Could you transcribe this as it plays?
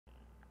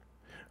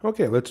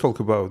Okay, let's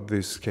talk about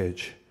this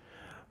sketch.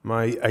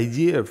 My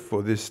idea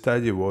for this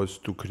study was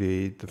to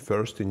create the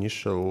first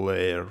initial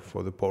layer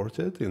for the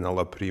portrait in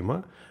Alla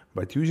prima,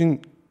 but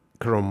using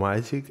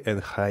chromatic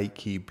and high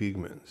key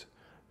pigments.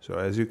 So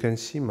as you can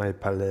see, my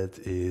palette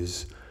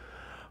is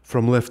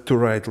from left to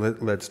right.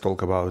 Let's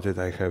talk about it.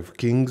 I have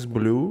King's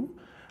Blue,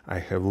 I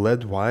have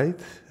lead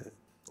white,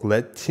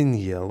 lead tin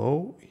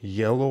yellow,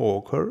 yellow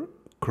ochre,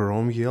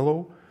 chrome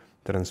yellow,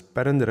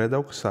 transparent red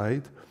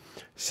oxide,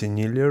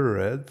 cerulean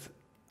red,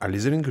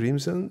 alizarin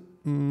crimson.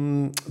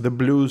 The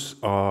blues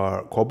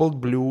are cobalt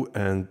blue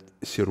and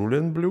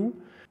cerulean blue,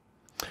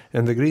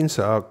 and the greens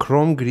are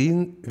chrome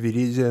green,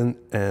 viridian,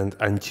 and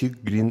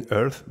antique green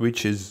earth,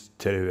 which is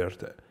terre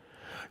verte.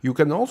 You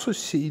can also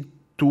see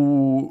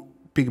two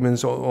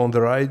pigments on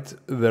the right.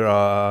 There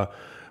are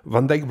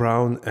Van Dyke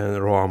brown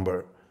and raw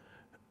umber.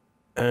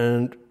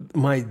 And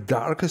my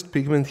darkest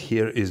pigment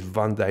here is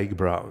Van Dyke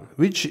brown,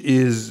 which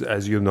is,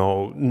 as you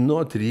know,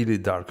 not really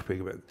dark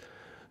pigment.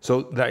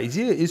 So the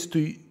idea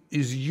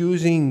is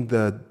using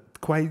the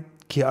quite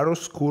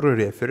chiaroscuro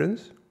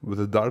reference with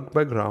a dark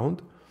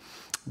background,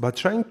 but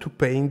trying to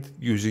paint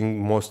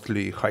using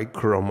mostly high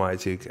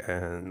chromatic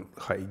and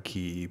high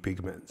key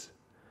pigments.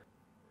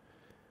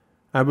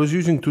 I was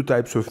using two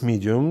types of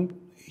medium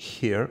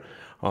here.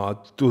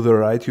 To the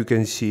right, you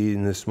can see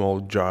in a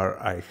small jar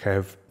I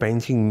have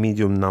painting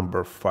medium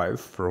number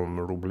 5 from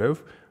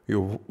Rublev.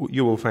 You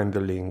will find the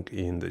link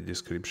in the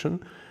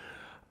description.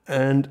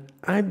 And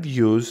I've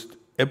used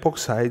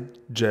epoxide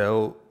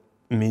gel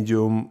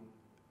medium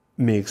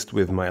mixed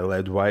with my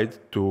lead white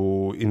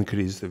to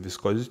increase the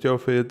viscosity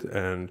of it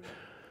and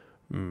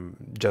to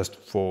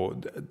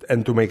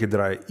make it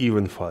dry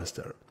even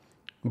faster.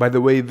 By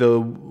the way, the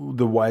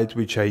white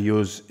which I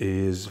use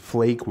is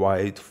flake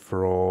white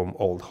from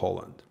Old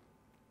Holland.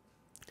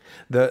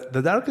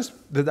 The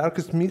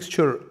darkest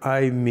mixture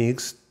I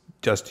mixed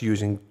just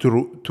using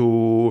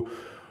two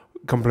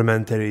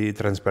complementary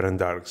transparent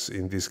darks.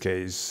 In this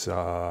case,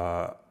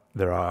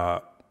 there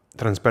are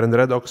transparent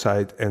red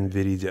oxide and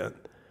viridian.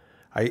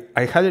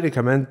 I highly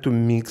recommend to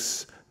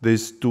mix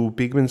these two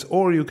pigments,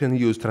 or you can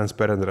use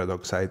transparent red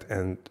oxide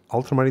and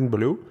ultramarine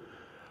blue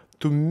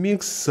to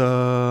mix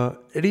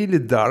really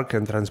dark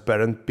and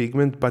transparent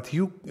pigment, but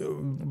you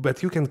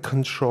can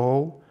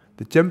control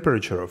the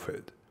temperature of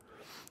it.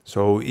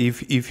 So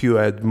if you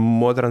add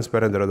more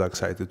transparent red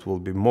oxide, it will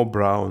be more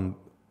brown,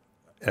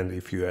 and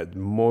if you add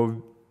more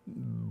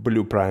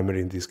blue primer,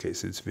 in this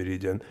case it's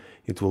viridian,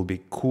 it will be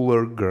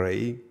cooler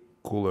gray,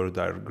 cooler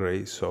dark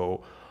gray.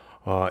 So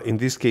in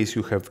this case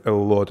you have a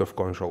lot of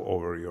control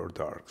over your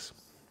darks.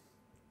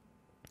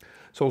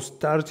 So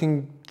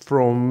starting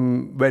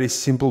from very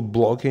simple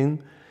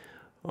blocking,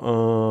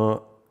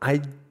 I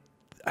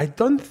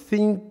don't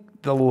think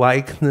the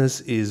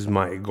likeness is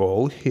my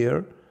goal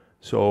here.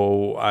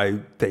 So I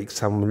take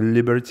some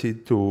liberty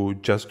to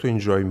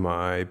enjoy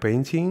my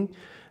painting,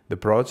 the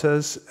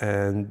process,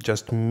 and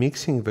just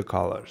mixing the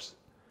colors.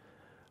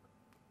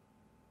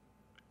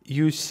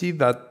 You see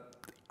that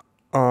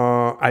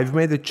I've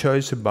made a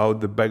choice about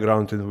the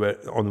background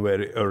on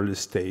very early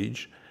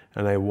stage,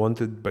 and I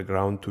wanted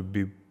background to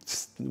be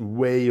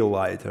way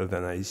lighter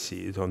than I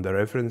see it on the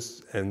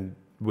reference, and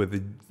with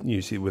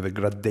a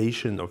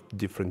gradation of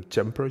different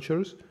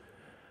temperatures,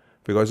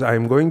 because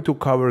I'm going to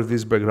cover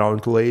this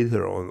background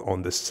later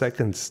on the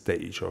second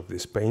stage of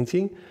this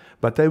painting,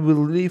 but I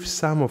will leave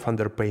some of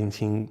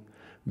underpainting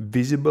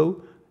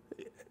visible,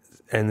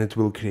 and it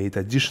will create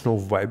additional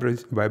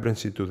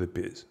vibrancy to the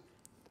piece.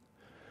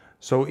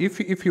 So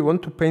if you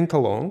want to paint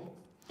along,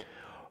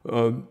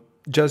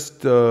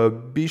 just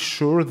be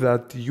sure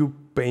that you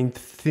paint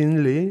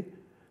thinly.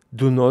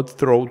 Do not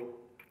throw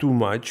too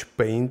much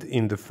paint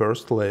in the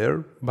first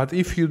layer, but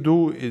if you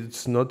do,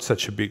 it's not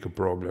such a big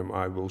problem.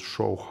 I will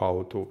show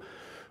how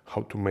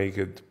to make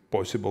it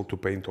possible to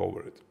paint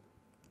over it.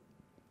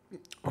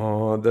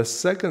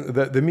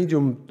 The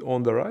medium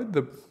on the right,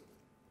 the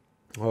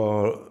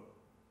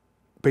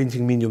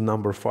painting medium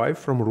number 5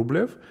 from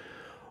Rublev.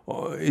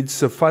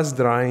 It's a fast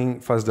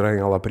drying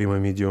Alla prima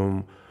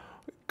medium,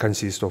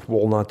 consists of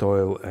walnut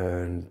oil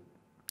and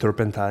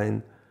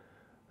turpentine,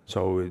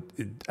 so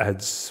it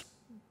adds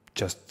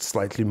just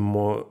slightly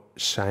more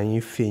shiny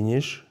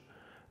finish,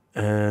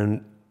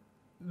 and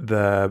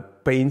the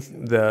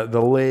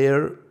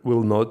layer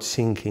will not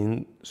sink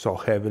in so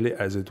heavily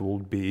as it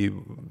would be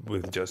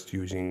with just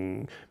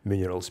using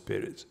mineral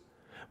spirits.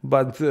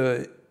 But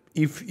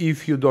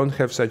if you don't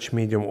have such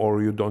medium,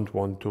 or you don't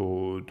want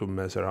to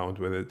mess around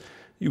with it,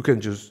 you can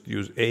just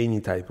use any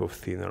type of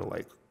thinner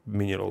like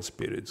mineral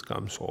spirits,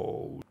 gum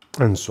salt,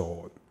 and so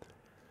on.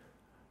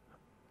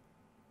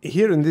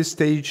 Here in this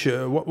stage,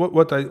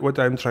 what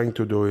I'm trying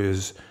to do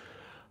is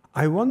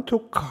I want to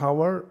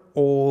cover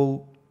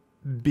all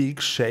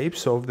big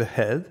shapes of the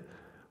head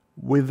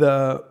with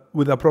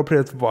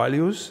appropriate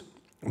values,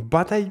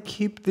 but I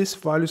keep these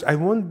values. I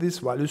want these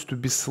values to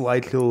be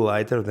slightly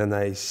lighter than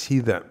I see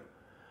them,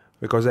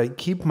 because I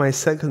keep my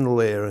second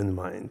layer in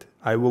mind.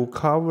 I will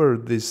cover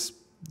this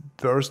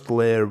first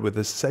layer with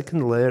a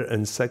second layer,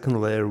 and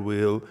second layer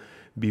will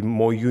be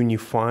more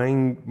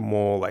unifying,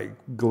 more like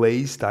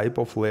glaze type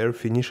of layer,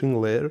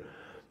 finishing layer.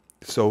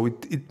 So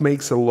it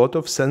makes a lot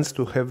of sense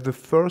to have the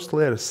first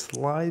layer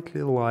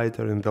slightly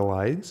lighter in the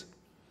lines.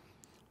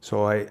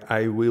 So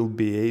I will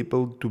be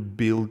able to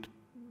build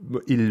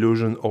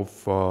illusion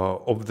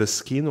of the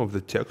skin, of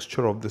the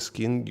texture of the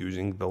skin,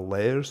 using the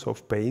layers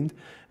of paint,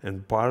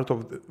 and part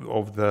of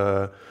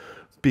the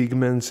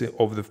pigments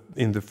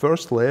in the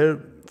first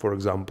layer, for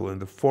example in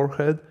the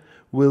forehead,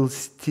 will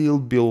still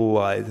be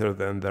lighter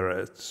than the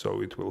rest,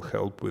 so it will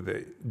help with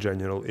the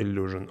general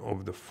illusion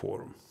of the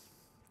form.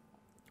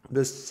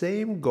 The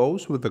same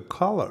goes with the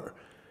color.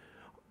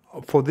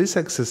 For this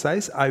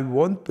exercise, I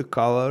want the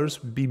colors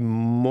be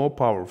more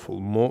powerful,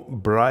 more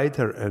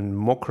brighter and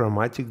more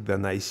chromatic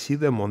than I see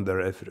them on the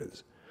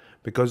reference.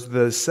 Because in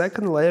the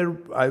second layer,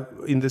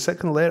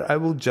 I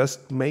will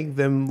just make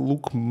them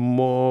look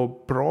more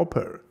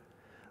proper,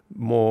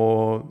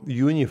 more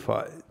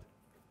unified.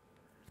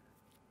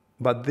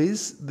 But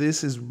this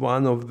is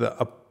one of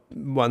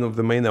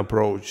the main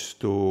approaches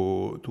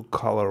to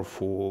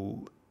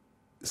colorful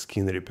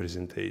skin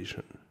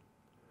representation.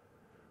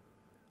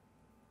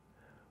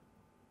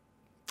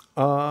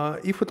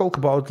 If we talk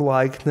about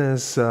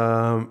likeness,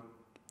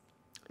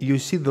 you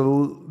see the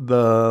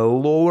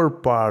lower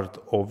part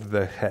of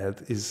the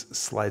head is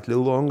slightly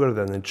longer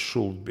than it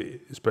should be,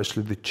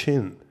 especially the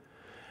chin.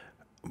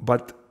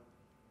 But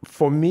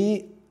for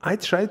me, I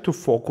try to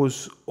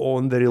focus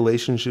on the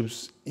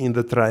relationships in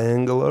the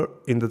triangle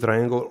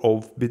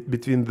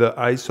between the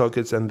eye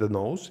sockets and the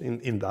nose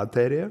in that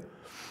area.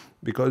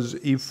 Because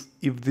if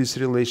these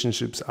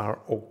relationships are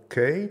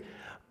okay,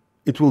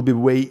 it will be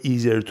way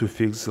easier to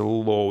fix the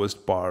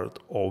lowest part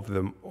of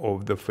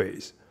the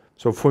face.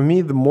 So for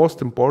me, the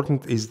most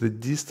important is the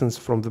distance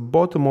from the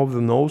bottom of the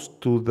nose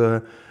to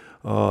the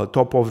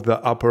top of the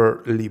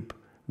upper lip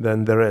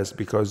than the rest,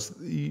 because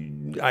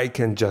I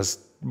can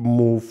just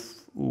move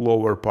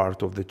lower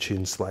part of the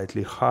chin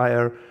slightly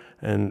higher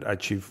and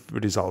achieve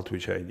result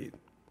which I need.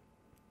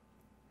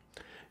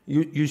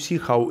 You see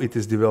how it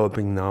is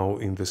developing now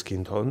in the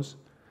skin tones.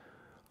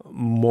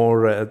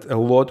 More red, a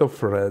lot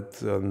of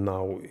red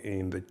now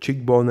in the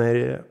cheekbone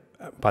area,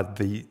 but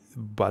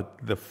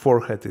the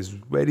forehead is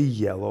very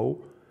yellow.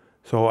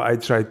 So I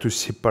try to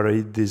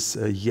separate this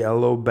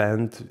yellow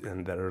band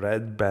and the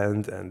red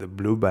band and the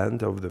blue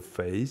band of the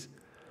face.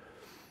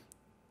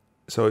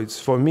 So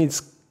for me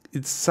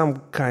it's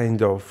some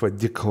kind of a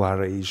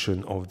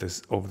declaration of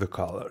the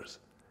colors.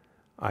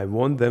 I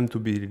want them to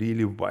be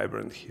really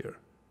vibrant here.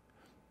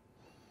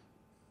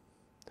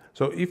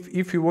 So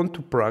if you want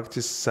to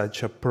practice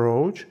such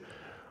approach,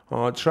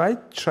 try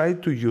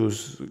to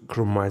use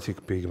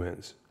chromatic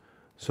pigments.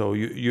 So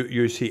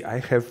you see, I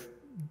have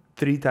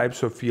 3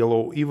 types of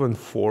yellow, even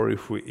 4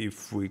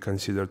 if we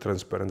consider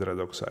transparent red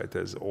oxide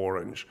as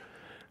orange.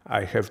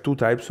 I have 2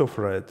 types of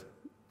red,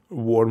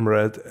 warm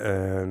red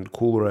and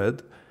cool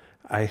red.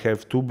 I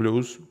have 2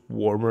 blues,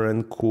 warmer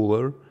and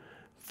cooler,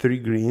 3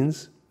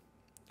 greens,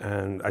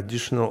 and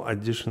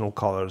additional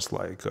colors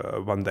like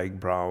Van Dyke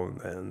brown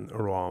and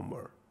raw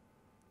amber.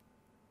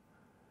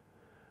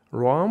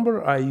 Raw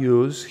amber I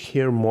use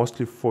here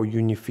mostly for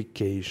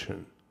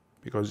unification,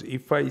 because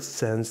if I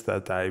sense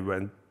that I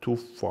went too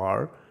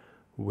far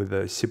with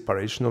the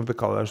separation of the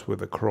colors with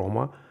the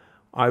chroma,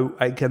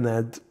 I can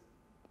add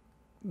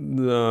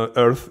the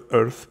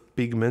earth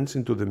pigments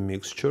into the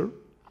mixture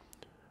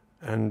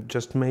and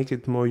just make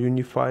it more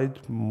unified,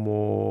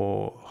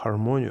 more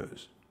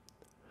harmonious.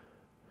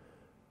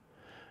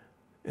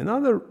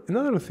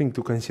 Another thing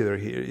to consider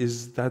here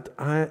is that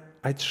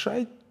I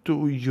try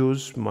to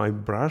use my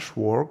brush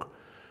work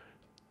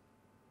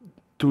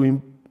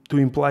to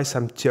imply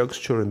some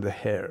texture in the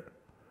hair,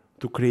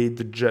 to create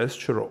the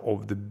gesture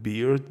of the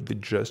beard, the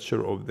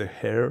gesture of the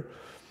hair,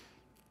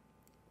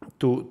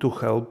 to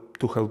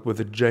help with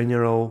the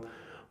general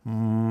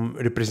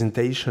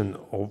representation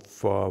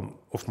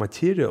of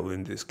material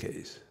in this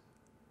case.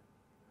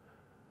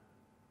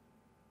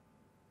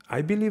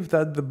 I believe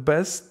that the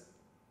best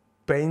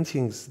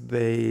paintings,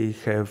 they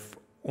have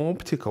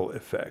optical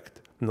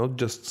effect, not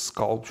just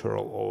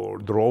sculptural or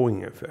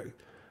drawing effect.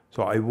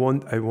 So I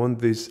want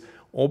this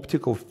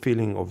optical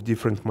feeling of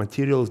different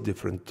materials,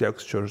 different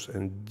textures,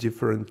 and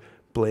different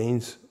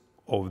planes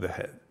of the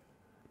head.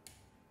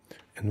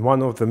 And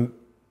one of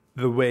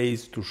the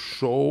ways to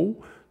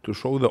show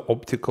the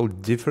optical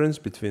difference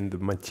between the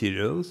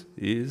materials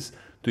is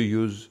to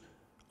use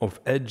of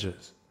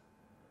edges.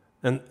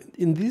 And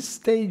in this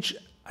stage,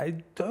 I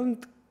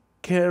don't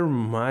care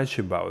much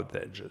about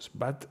edges,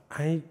 but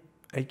I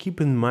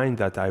keep in mind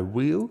that I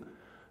will,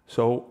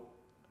 so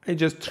I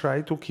just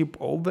try to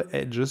keep all the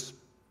edges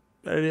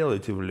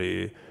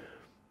relatively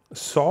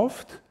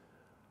soft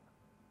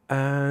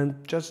and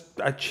just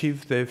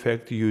achieve the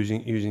effect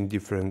using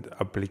different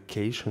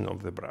application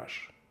of the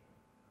brush.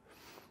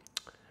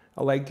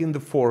 Like in the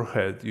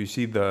forehead, you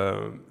see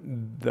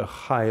the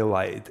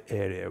highlight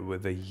area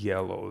with the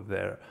yellow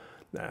there.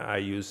 I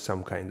use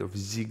some kind of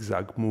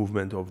zigzag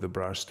movement of the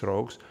brush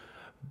strokes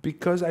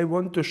because I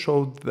want to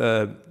show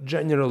the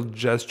general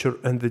gesture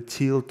and the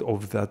tilt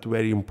of that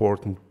very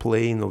important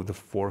plane of the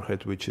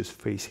forehead, which is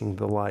facing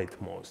the light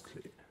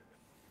mostly.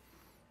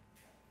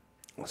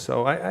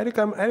 So I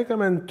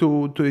recommend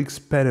to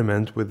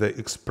experiment with the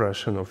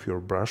expression of your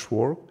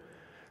brushwork.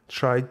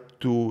 Try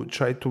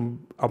to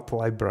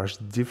apply brush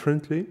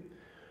differently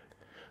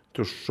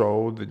to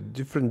show the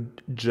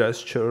different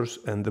gestures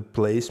and the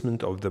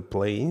placement of the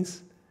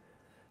planes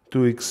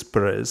to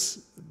express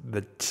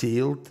the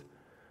tilt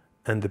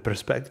and the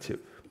perspective.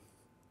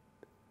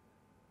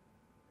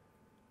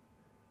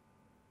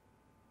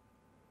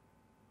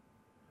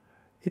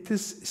 It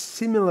is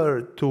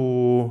similar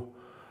to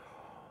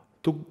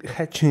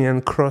hatching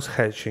and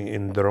cross-hatching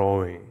in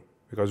drawing,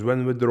 because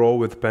when we draw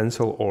with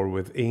pencil or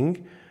with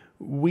ink,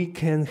 we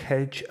can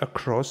hatch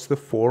across the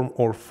form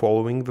or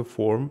following the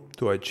form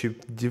to achieve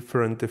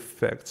different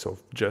effects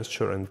of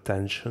gesture and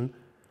tension.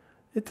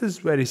 It is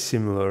very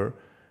similar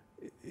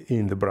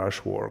in the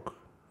brushwork.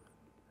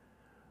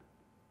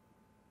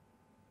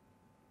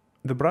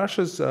 The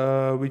brushes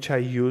which I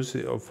use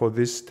for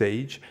this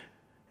stage,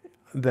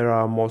 there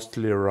are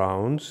mostly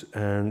rounds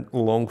and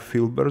long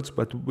filberts,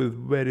 but with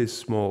very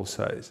small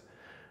size.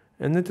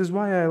 And that is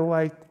why I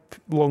like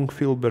long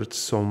filberts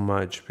so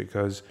much,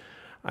 because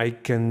I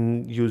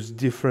can use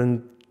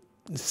different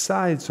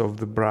sides of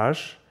the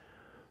brush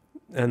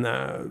and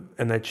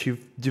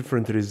achieve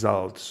different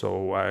results.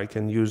 So I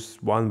can use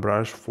one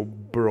brush for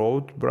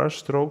broad brush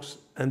strokes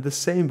and the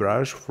same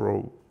brush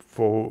for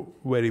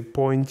very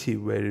pointy,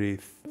 very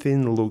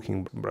thin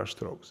looking brush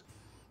strokes.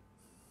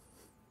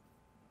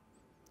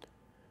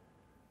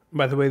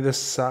 By the way, the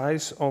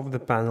size of the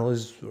panel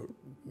is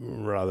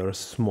rather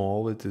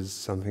small. It is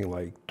something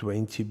like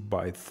 20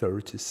 by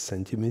 30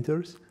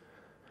 centimeters.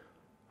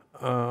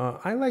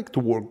 I like to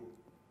work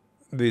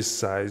this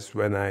size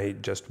when I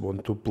just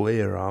want to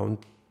play around.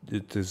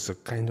 It is a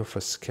kind of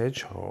a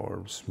sketch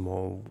or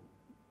small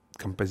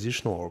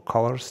compositional or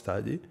color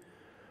study.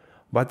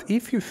 But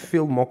if you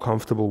feel more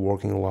comfortable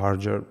working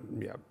larger,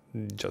 yeah,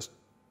 just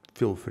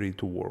feel free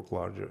to work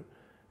larger.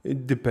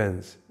 It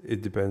depends.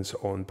 It depends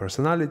on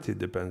personality, it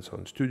depends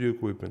on studio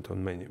equipment,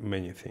 on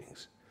many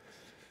things.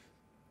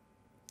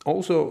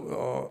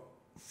 Also,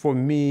 for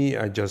me,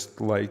 I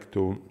just like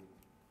to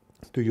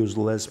use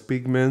less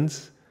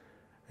pigments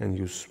and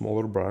use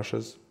smaller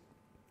brushes.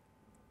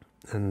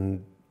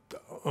 And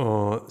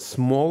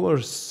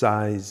smaller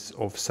size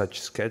of such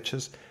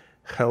sketches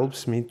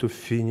helps me to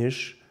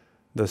finish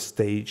the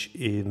stage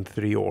in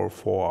 3 or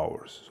 4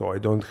 hours. So I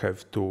don't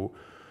have to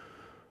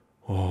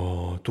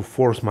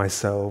force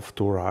myself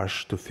to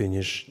rush to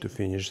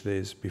finish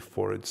this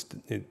before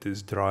it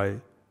is dry.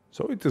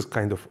 So it is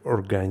kind of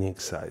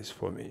organic size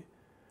for me.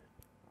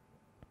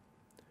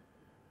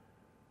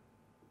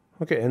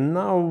 Okay, and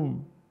now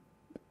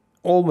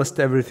almost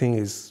everything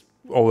is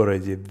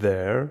already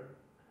there,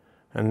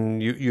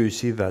 and you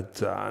see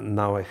that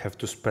now I have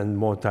to spend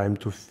more time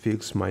to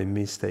fix my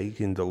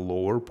mistake in the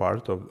lower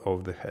part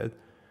of the head.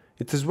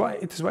 It is why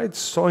it's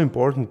so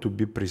important to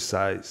be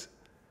precise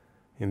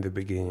in the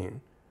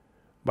beginning.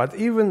 But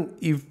even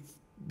if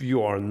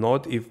you are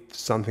not, if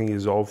something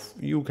is off,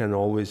 you can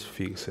always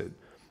fix it.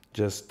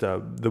 Just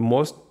the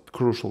most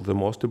crucial, the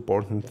most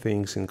important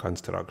things in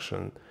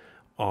construction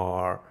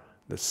are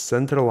the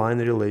center line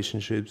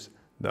relationships,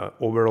 the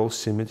overall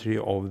symmetry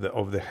of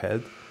the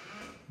head,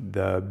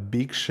 the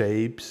big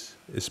shapes,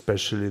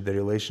 especially the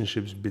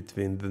relationships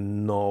between the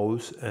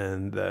nose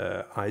and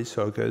the eye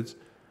sockets,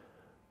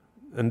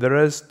 and the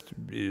rest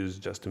is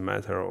just a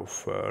matter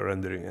of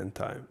rendering and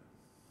time.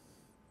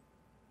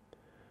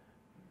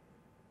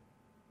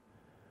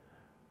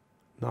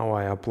 Now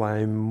I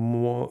apply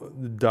more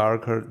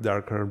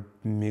darker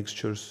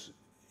mixtures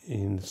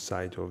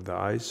inside of the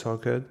eye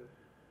socket,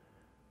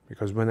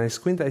 because when I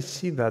squint I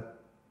see that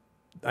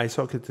eye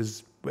socket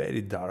is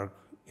very dark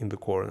in the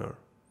corner.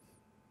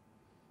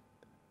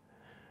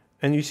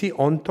 And you see,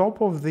 on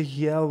top of the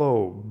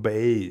yellow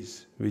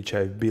base which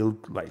I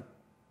built like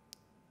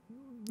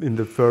in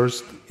the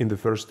first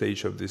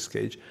stage of this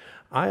sketch,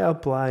 I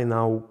apply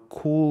now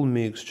cool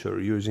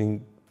mixture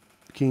using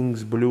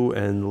King's blue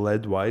and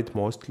lead white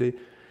mostly,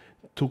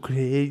 to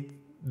create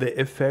the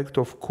effect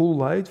of cool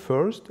light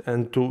first,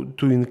 and to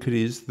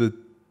increase the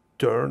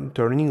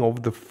turning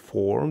of the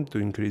form, to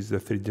increase the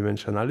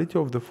three-dimensionality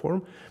of the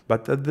form.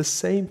 But at the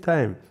same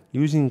time,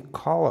 using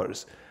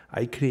colors,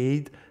 I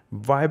create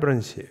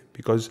vibrancy,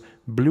 because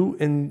blue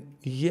and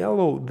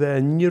yellow, they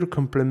are near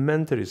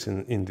complementaries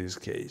in this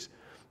case.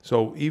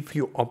 So if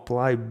you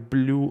apply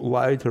blue,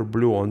 lighter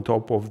blue on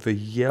top of the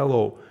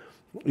yellow,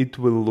 it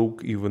will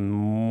look even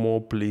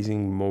more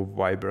pleasing, more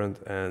vibrant,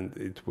 and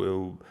it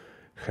will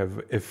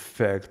have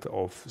effect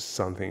of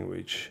something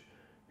which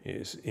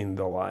is in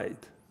the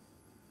light.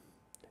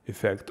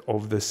 Effect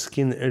of the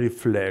skin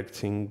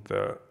reflecting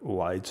the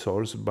light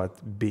source,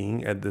 but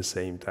being at the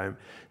same time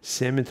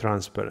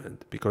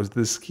semi-transparent, because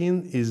the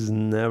skin is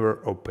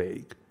never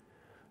opaque.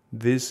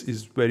 This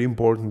is very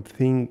important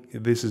thing.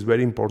 This is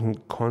very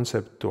important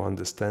concept to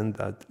understand,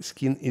 that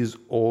skin is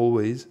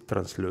always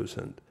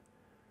translucent.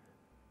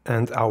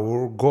 And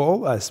our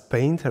goal as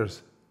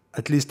painters,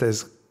 at least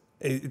as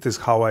it is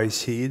how I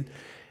see it,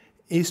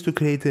 is to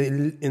create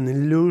an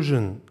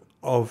illusion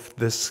of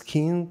the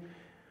skin,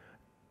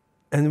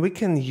 and we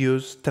can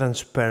use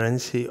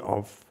transparency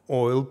of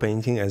oil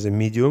painting as a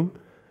medium,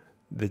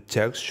 the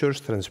textures,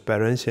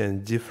 transparency,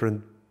 and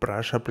different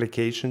brush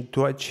application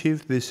to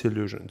achieve this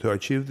illusion, to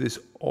achieve this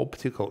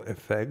optical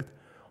effect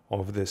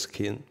of the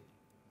skin.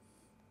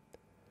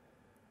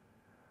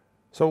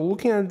 So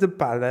looking at the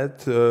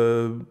palette,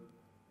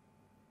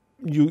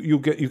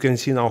 you can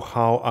see now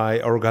how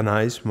I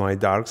organize my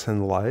darks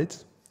and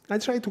lights. I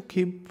try to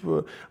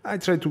do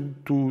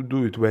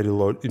it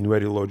in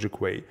very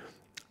logic way.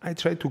 I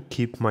try to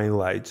keep my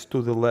lights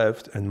to the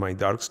left and my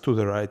darks to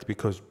the right,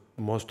 because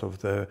most of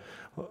the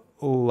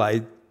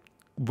light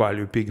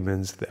value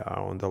pigments, they are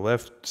on the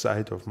left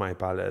side of my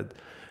palette,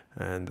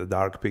 and the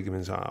dark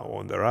pigments are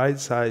on the right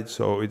side.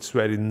 So it's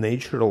very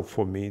natural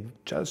for me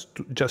just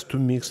to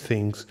mix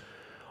things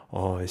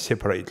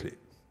separately,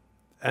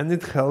 and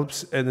it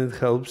helps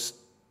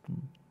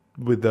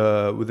with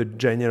the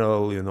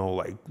general,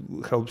 like,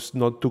 helps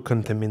not to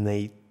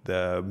contaminate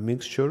the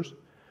mixtures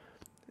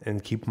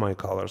and keep my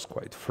colors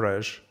quite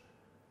fresh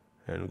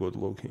and good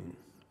looking.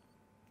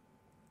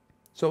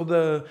 So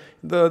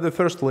the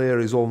first layer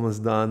is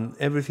almost done.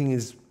 Everything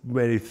is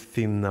very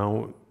thin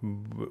now,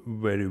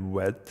 very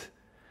wet.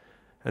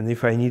 And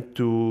if I need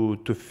to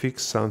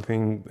fix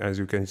something, as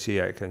you can see,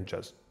 I can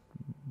just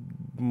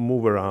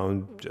move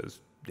around,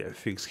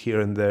 fix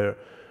here and there,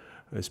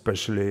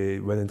 especially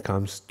when it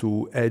comes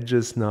to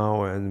edges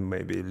now and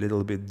maybe a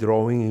little bit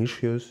drawing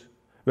issues.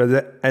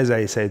 But as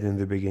I said in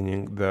the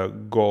beginning,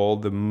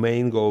 the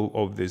main goal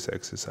of this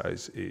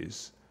exercise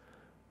is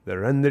the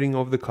rendering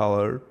of the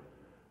color,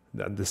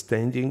 the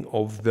understanding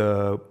of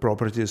the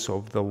properties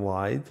of the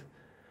light,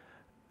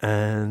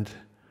 and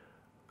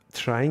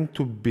trying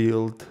to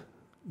build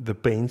the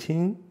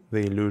painting,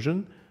 the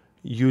illusion,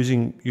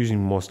 using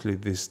mostly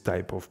this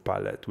type of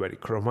palette, very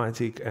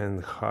chromatic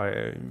and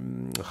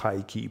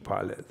high key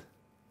palette.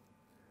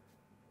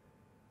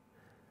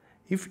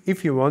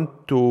 If you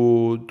want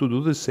to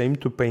do the same,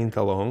 to paint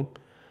along,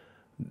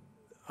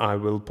 I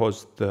will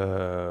post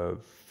the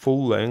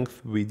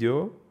full-length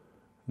video,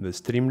 the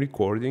stream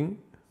recording.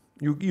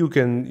 You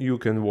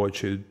can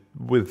watch it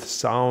with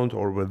sound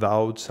or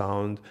without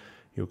sound.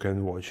 You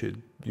can watch it.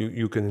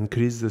 You can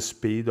increase the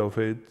speed of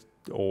it,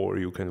 or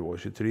you can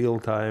watch it real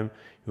time.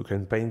 You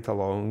can paint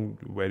along.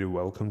 Very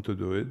welcome to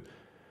do it.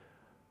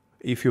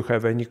 If you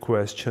have any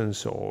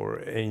questions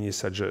or any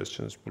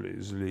suggestions,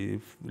 please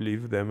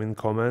leave them in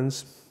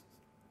comments.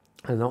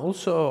 And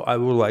also, I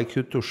would like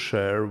you to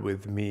share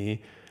with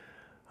me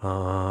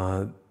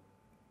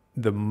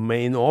the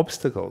main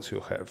obstacles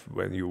you have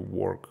when you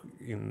work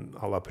in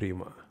Alla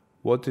Prima.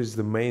 What is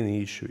the main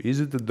issue? Is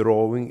it the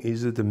drawing?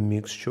 Is it the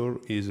mixture?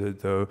 Is it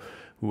the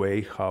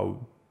way how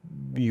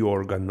you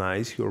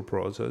organize your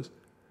process?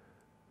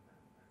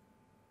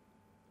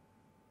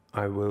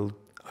 I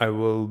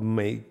will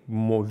make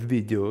more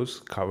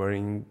videos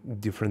covering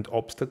different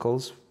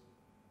obstacles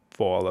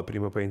for Alla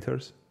Prima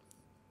painters.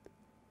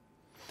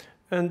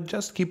 And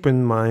just keep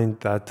in mind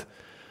that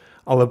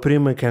Alla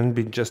Prima can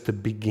be just the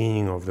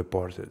beginning of the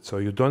portrait. So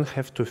you don't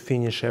have to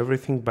finish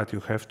everything, but you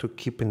have to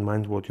keep in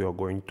mind what you are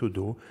going to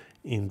do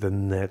in the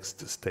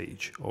next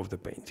stage of the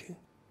painting.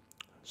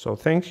 So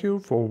thank you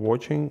for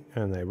watching,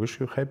 and I wish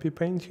you happy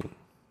painting.